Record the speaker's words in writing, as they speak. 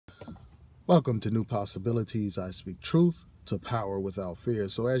Welcome to New Possibilities. I speak truth to power without fear.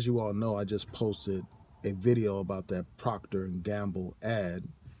 So as you all know, I just posted a video about that Procter & Gamble ad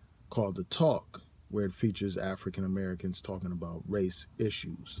called The Talk, where it features African Americans talking about race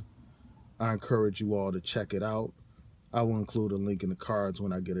issues. I encourage you all to check it out. I will include a link in the cards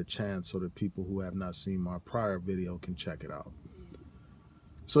when I get a chance so that people who have not seen my prior video can check it out.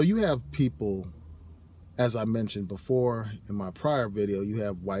 So you have people, as I mentioned before in my prior video, you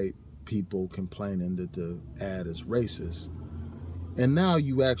have white people complaining that the ad is racist. And now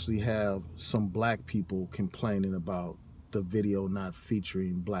you actually have some black people complaining about the video not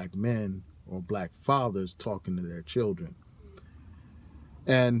featuring black men or black fathers talking to their children.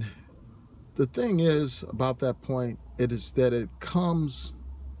 And the thing is about that point, it is that it comes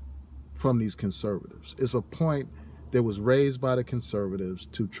from these conservatives. It's a point that was raised by the conservatives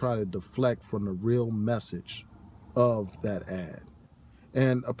to try to deflect from the real message of that ad.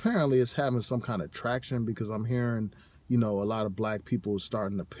 And apparently it's having some kind of traction because I'm hearing, a lot of black people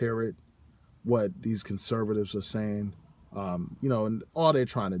starting to parrot what these conservatives are saying. And all they're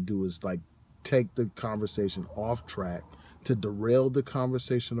trying to do is like take the conversation off track to derail the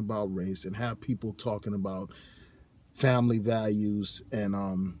conversation about race and have people talking about family values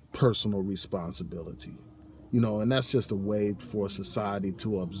and personal responsibility. And that's just a way for society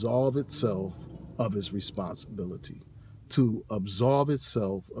to absolve itself of its responsibility, to absolve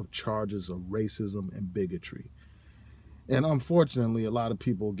itself of charges of racism and bigotry. And unfortunately, a lot of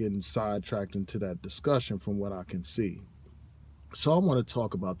people are getting sidetracked into that discussion from what I can see. So I want to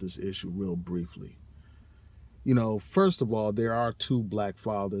talk about this issue real briefly. First of all, there are two black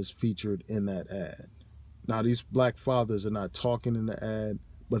fathers featured in that ad. Now, these black fathers are not talking in the ad,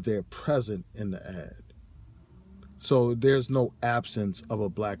 but they're present in the ad. So there's no absence of a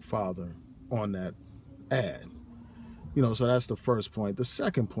black father on that ad. So that's the first point. The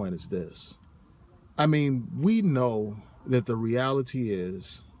second point is this. We know that the reality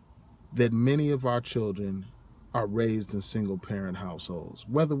is that many of our children are raised in single-parent households,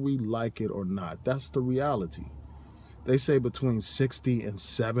 whether we like it or not. That's the reality. They say between 60 and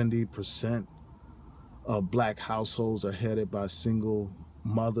 70% of black households are headed by single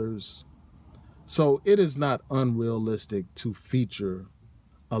mothers. So it is not unrealistic to feature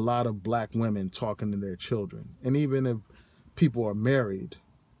a lot of black women talking to their children. And even if people are married,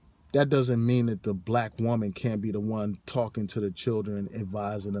 that doesn't mean that the black woman can't be the one talking to the children,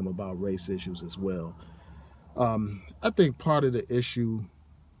 advising them about race issues as well. I think part of the issue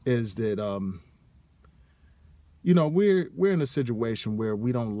is that, we're in a situation where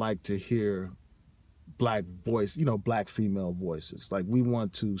we don't like to hear black female voices. Like we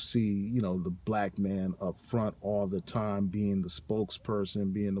want to see, the black man up front all the time, being the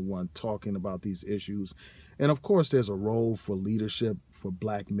spokesperson, being the one talking about these issues. And of course, there's a role for leadership for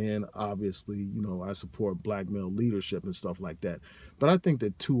black men. Obviously, I support black male leadership and stuff like that. But I think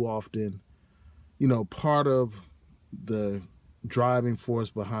that too often, part of the driving force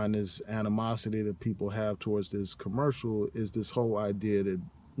behind this animosity that people have towards this commercial is this whole idea that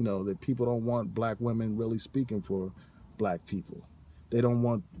that people don't want black women really speaking for black people. They don't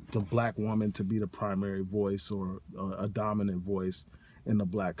want the black woman to be the primary voice or a dominant voice in the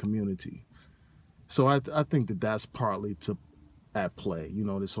black community. So I think that that's partly at play,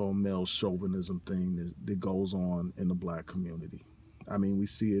 this whole male chauvinism thing that goes on in the black community. We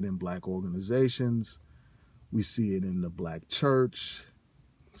see it in black organizations. We see it in the black church.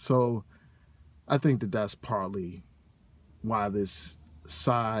 So I think that that's partly why this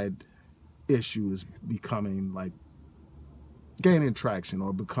side issue is becoming gaining traction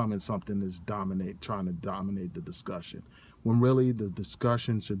or becoming something that's trying to dominate the discussion, when really the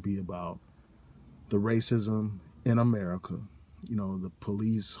discussion should be about the racism in America, the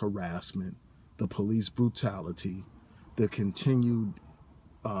police harassment, the police brutality, the continued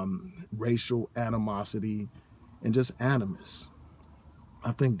racial animosity, and just animus.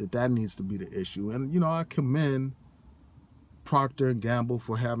 I think that needs to be the issue. And, I commend Procter & Gamble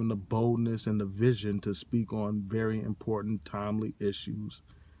for having the boldness and the vision to speak on very important, timely issues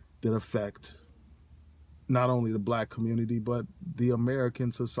that affect not only the black community, but the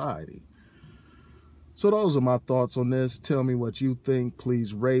American society. So those are my thoughts on this. Tell me what you think.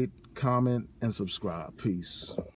 Please rate, comment, and subscribe. Peace.